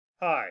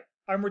Hi,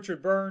 I'm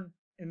Richard Byrne.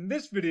 In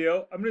this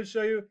video, I'm going to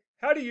show you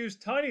how to use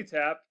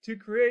TinyTap to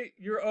create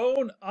your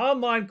own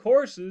online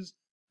courses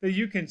that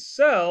you can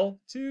sell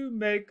to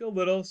make a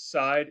little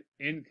side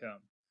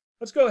income.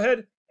 Let's go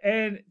ahead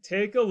and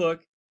take a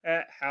look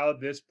at how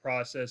this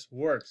process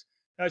works.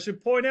 Now, I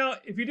should point out,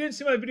 if you didn't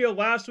see my video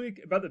last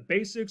week about the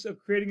basics of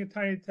creating a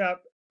TinyTap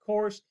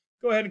course,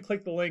 go ahead and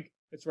click the link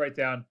that's right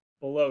down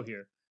below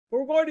here.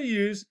 But we're going to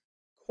use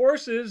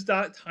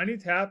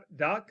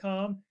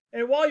courses.tinytap.com.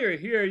 And while you're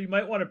here, you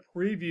might want to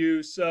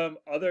preview some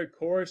other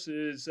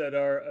courses that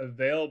are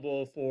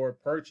available for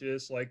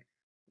purchase, like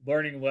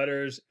Learning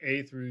Letters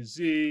A through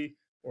Z,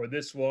 or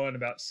this one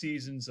about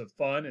seasons of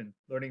fun and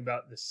learning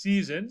about the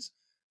seasons.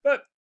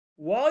 But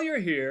while you're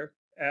here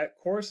at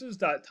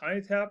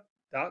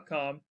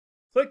courses.tinytap.com,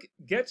 click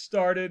Get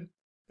Started.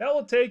 That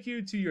will take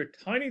you to your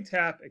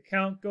TinyTap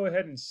account. Go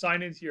ahead and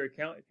sign into your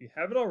account if you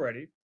haven't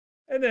already,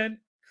 and then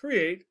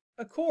create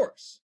a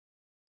course.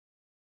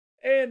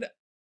 And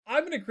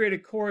I'm going to create a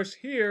course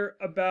here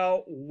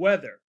about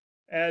weather.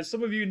 As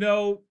some of you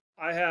know,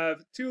 I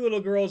have two little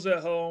girls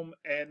at home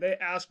and they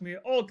ask me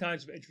all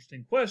kinds of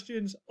interesting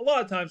questions. A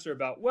lot of times they're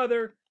about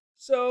weather.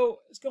 So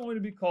it's going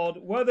to be called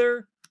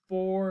Weather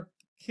for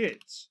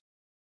Kids.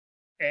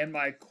 And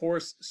my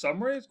course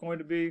summary is going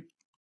to be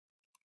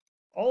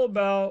all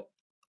about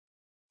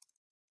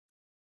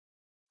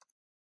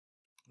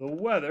the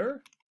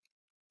weather.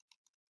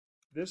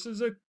 This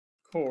is a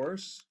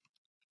course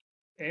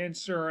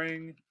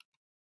answering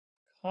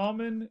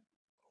common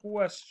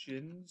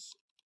questions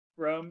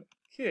from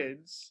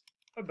kids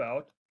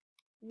about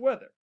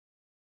weather.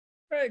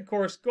 Right,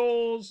 course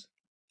goals.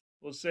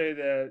 We'll say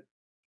that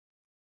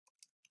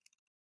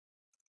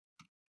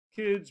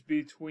kids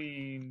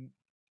between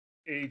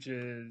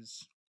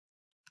ages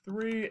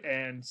 3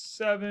 and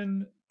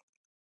 7,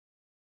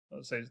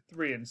 let's say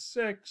 3 and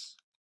 6,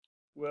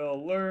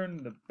 will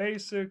learn the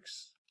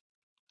basics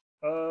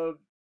of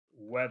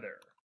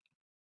weather.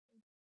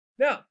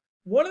 Now,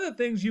 one of the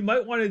things you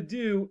might want to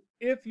do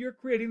if you're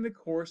creating the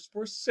course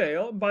for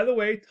sale, and by the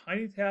way,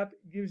 TinyTap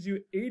gives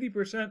you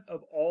 80%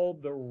 of all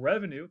the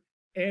revenue,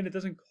 and it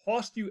doesn't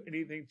cost you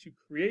anything to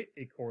create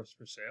a course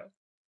for sale.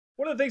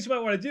 One of the things you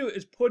might want to do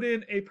is put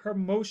in a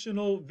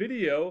promotional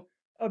video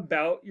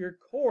about your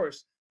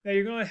course. Now,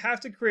 you're going to have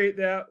to create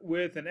that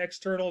with an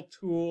external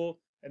tool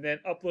and then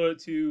upload it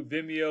to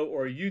Vimeo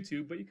or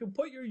YouTube, but you can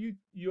put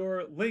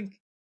your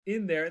link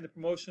in there in the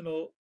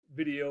promotional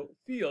video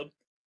field.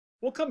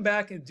 We'll come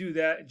back and do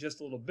that in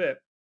just a little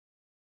bit.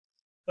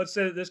 Let's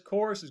say that this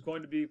course is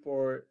going to be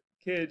for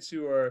kids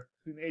who are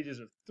between the ages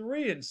of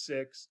 3 and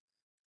 6.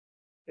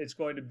 It's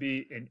going to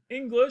be in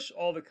English.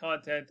 All the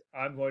content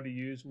I'm going to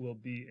use will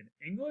be in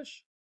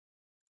English.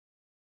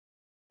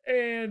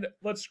 And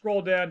let's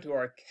scroll down to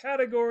our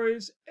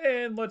categories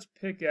and let's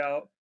pick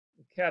out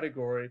the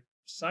category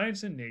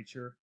Science and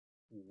Nature,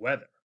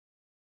 Weather.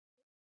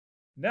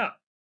 Now,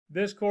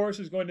 this course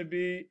is going to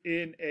be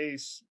in a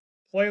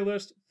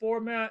playlist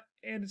format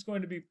and it's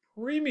going to be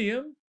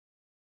premium,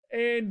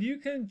 and you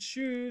can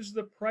choose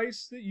the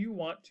price that you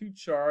want to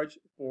charge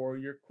for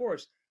your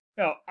course.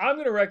 Now, I'm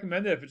going to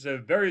recommend that if it's a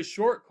very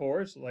short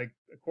course, like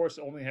a course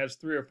that only has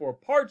 3 or 4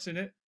 parts in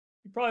it,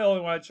 you probably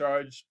only want to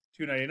charge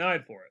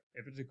 $2.99 for it.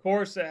 If it's a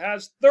course that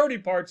has 30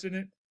 parts in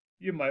it,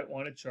 you might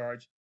want to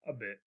charge a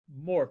bit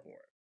more for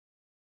it.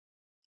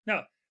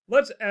 Now,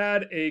 let's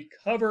add a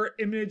cover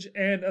image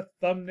and a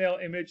thumbnail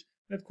image.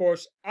 And of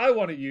course, I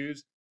want to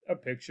use a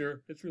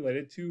picture that's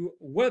related to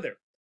weather.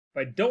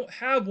 If I don't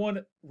have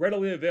one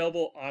readily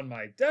available on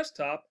my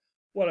desktop,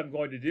 what I'm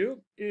going to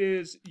do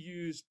is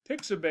use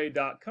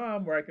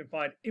pixabay.com, where I can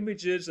find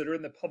images that are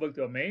in the public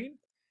domain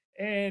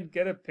and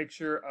get a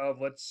picture of,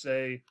 let's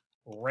say,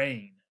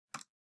 rain.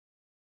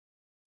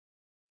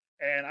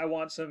 And I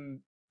want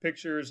some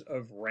pictures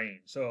of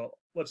rain. So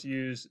let's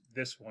use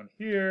this one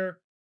here.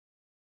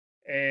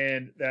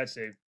 And that's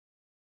an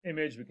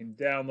image we can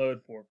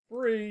download for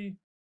free.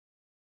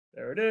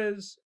 There it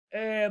is.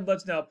 And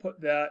let's now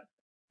put that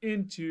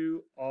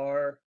into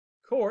our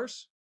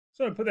course.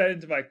 So I'm going to put that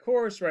into my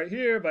course right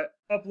here by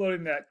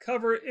uploading that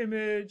cover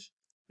image.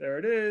 There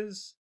it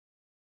is.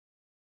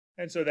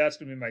 And so that's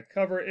going to be my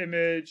cover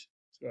image.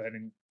 Let's go ahead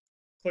and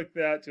click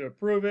that to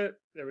approve it.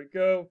 There we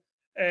go.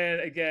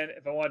 And again,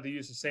 if I wanted to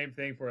use the same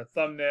thing for a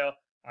thumbnail,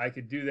 I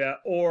could do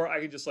that. Or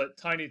I can just let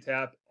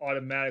TinyTap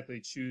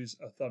automatically choose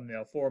a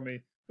thumbnail for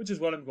me, which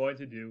is what I'm going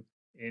to do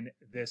in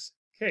this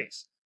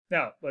case.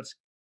 Now, let's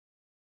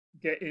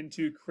get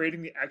into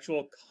creating the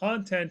actual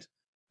content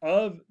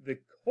of the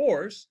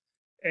course,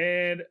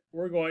 and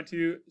we're going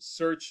to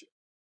search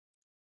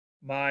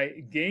my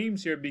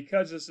games here.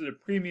 Because this is a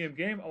premium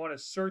game, I want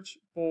to search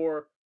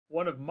for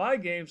one of my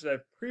games that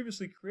I've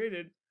previously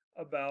created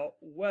about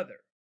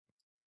weather.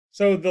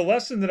 So the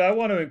lesson that I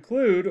want to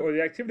include, or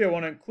the activity I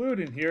want to include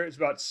in here, is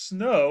about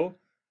snow.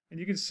 And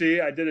you can see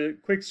I did a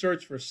quick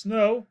search for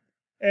snow,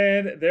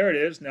 and there it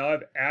is. Now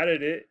I've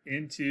added it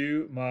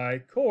into my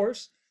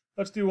course.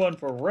 Let's do one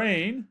for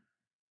rain.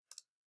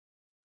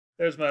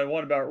 There's my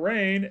one about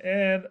rain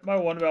and my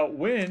one about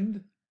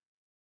wind.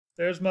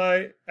 there's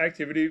my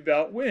activity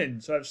about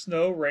wind. So I have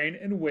snow, rain,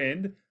 and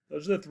wind.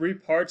 Those are the 3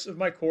 parts of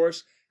my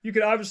course. You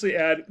could obviously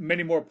add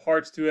many more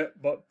parts to it,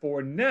 but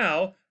for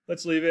now,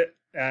 let's leave it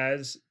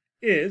as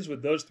is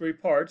with those 3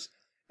 parts,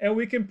 and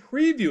we can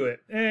preview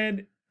it.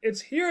 And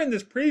it's here in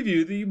this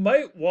preview that you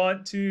might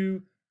want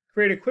to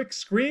create a quick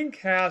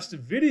screencast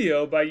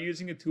video by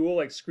using a tool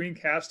like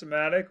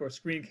Screencast-O-Matic or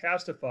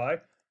Screencastify,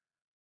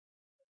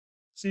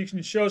 so you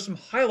can show some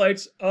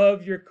highlights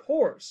of your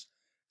course.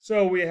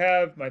 So we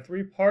have my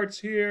 3 parts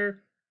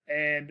here,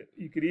 and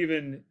you could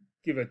even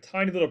give a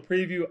tiny little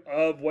preview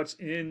of what's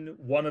in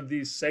one of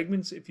these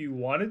segments if you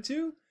wanted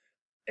to,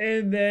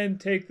 and then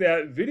take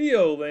that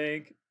video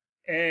link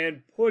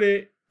and put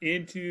it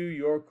into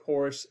your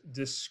course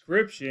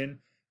description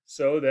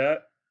so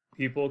that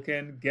people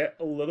can get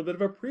a little bit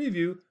of a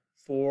preview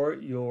for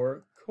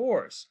your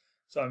course.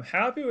 So I'm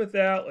happy with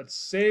that. Let's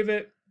save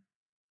it.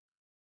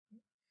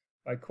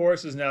 My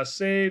course is now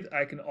saved.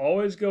 I can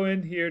always go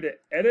in here to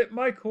edit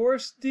my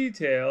course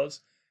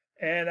details,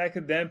 and I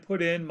could then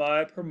put in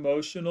my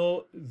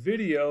promotional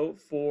video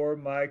for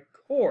my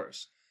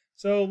course.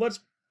 So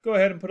let's go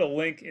ahead and put a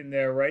link in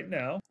there right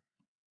now.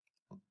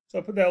 So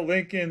I'll put that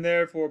link in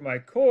there for my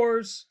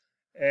course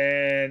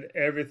and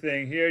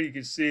everything here. You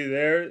can see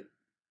there,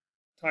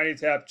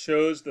 TinyTap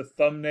chose the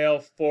thumbnail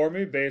for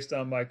me based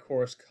on my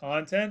course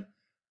content.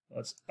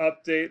 Let's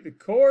update the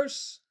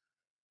course.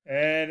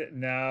 And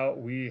now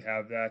we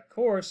have that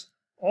course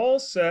all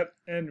set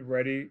and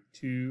ready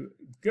to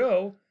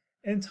go.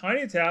 And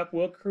TinyTap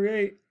will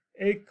create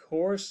a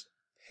course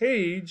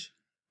page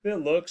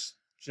that looks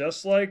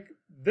just like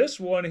this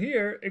one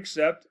here,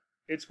 except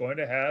it's going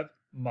to have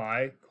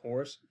my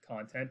course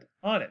content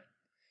on it.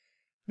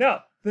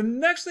 Now, the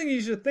next thing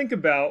you should think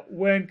about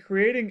when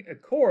creating a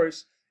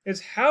course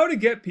is how to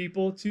get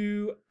people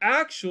to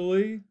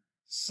actually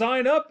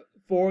sign up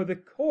for the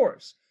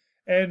course.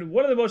 And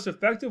one of the most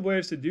effective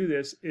ways to do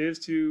this is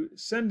to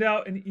send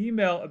out an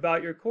email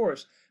about your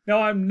course.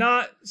 Now, I'm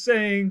not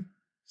saying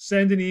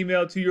send an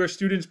email to your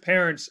students'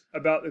 parents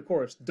about the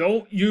course.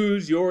 Don't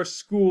use your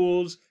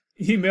school's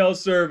email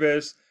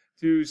service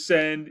to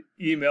send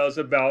emails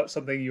about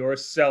something you're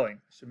selling.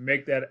 I should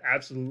make that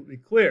absolutely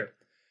clear.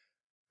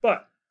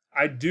 But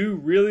I do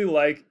really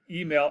like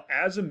email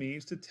as a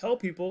means to tell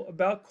people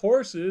about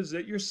courses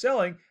that you're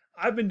selling.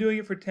 I've been doing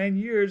it for 10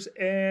 years,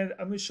 and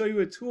I'm going to show you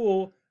a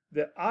tool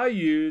that I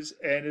use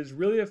and is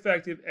really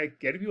effective at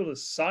getting people to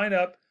sign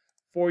up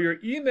for your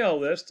email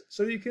list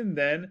so that you can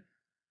then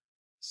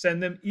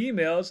send them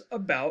emails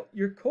about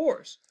your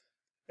course.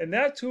 And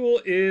that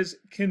tool is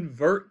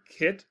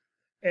ConvertKit,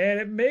 and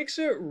it makes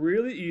it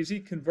really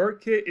easy.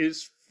 ConvertKit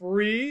is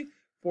free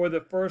for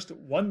the first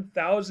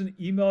 1,000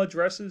 email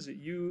addresses that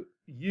you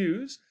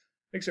use.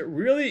 Makes it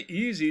really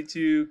easy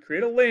to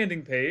create a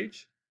landing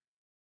page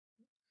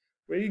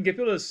where you can get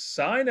people to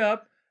sign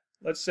up,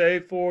 let's say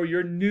for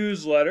your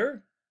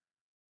newsletter.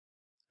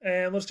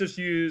 And let's just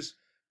use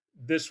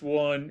this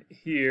one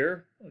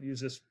here. I'll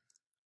use this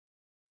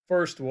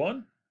first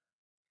one.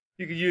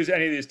 You can use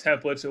any of these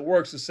templates. It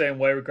works the same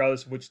way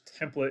regardless of which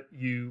template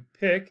you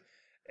pick.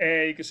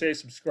 And you can say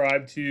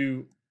subscribe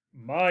to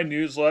my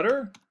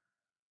newsletter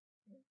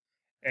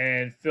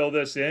and fill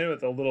this in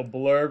with a little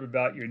blurb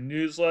about your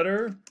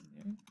newsletter.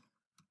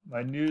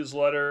 My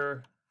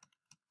newsletter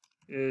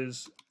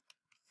is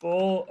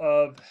full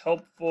of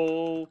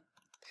helpful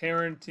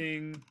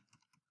parenting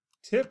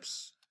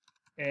tips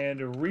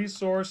and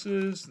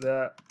resources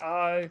that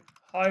I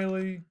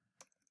highly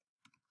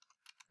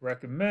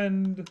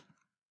recommend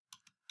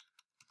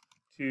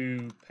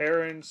to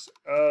parents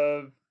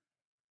of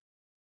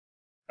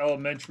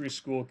elementary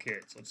school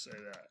kids. Let's say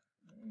that.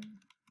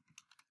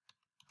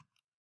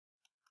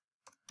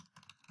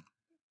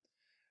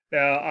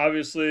 Now,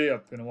 obviously,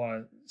 I'm going to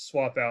want to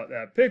swap out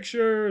that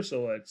picture,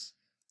 so let's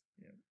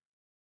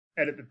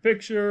edit the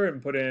picture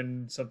and put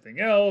in something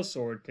else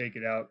or take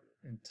it out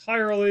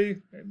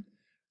entirely. Okay.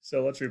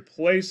 So let's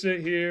replace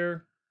it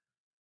here.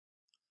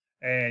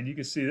 And you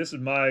can see this is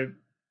my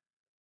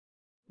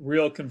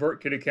real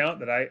ConvertKit account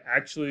that I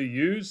actually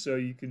use. So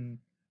you can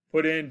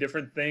put in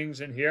different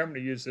things in here. I'm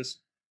going to use this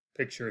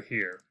picture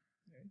here.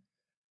 Okay.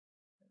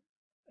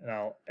 And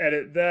I'll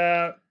edit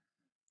that.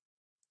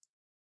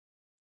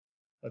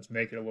 Let's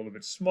make it a little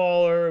bit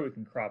smaller. We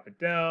can crop it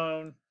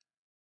down.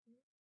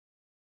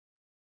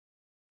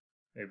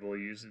 Maybe we'll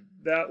use it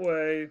that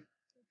way.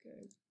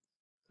 Okay.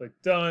 Click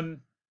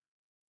done.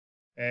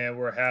 And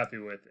we're happy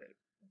with it.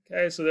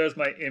 Okay, so there's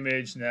my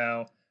image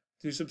now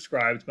to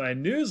subscribe to my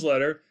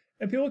newsletter.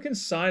 And people can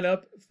sign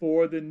up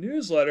for the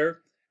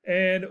newsletter.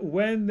 And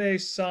when they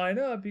sign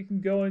up, you can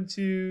go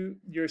into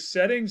your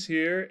settings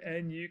here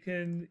and you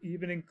can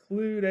even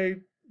include a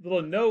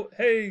little note.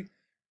 Hey,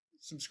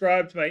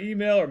 subscribe to my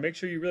email, or make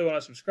sure you really want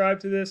to subscribe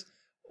to this.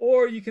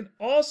 Or you can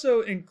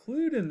also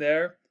include in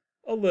there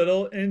a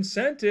little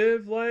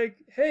incentive like,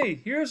 hey,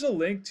 here's a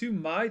link to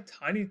my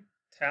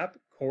TinyTap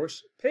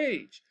course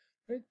page.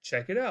 Right?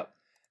 Check it out.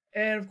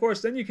 And of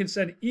course, then you can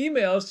send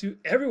emails to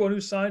everyone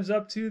who signs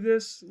up to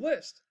this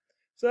list.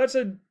 So that's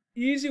a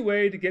easy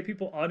way to get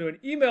people onto an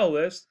email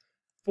list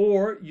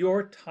for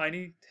your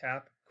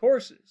TinyTap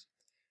courses.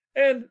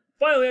 And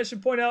finally, I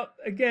should point out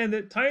again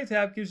that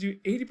TinyTap gives you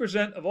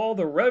 80% of all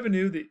the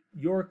revenue that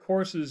your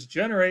courses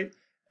generate,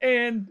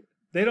 and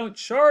they don't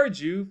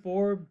charge you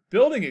for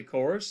building a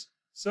course.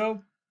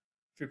 So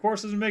if your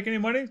course doesn't make any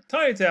money,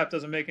 TinyTap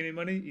doesn't make any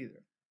money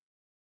either.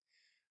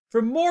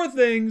 For more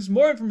things,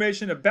 more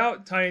information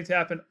about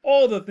TinyTap and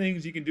all the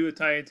things you can do with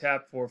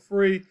TinyTap for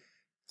free,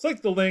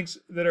 click the links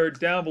that are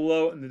down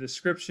below in the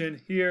description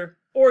here,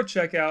 or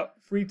check out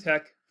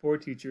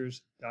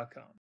freetechforteachers.com.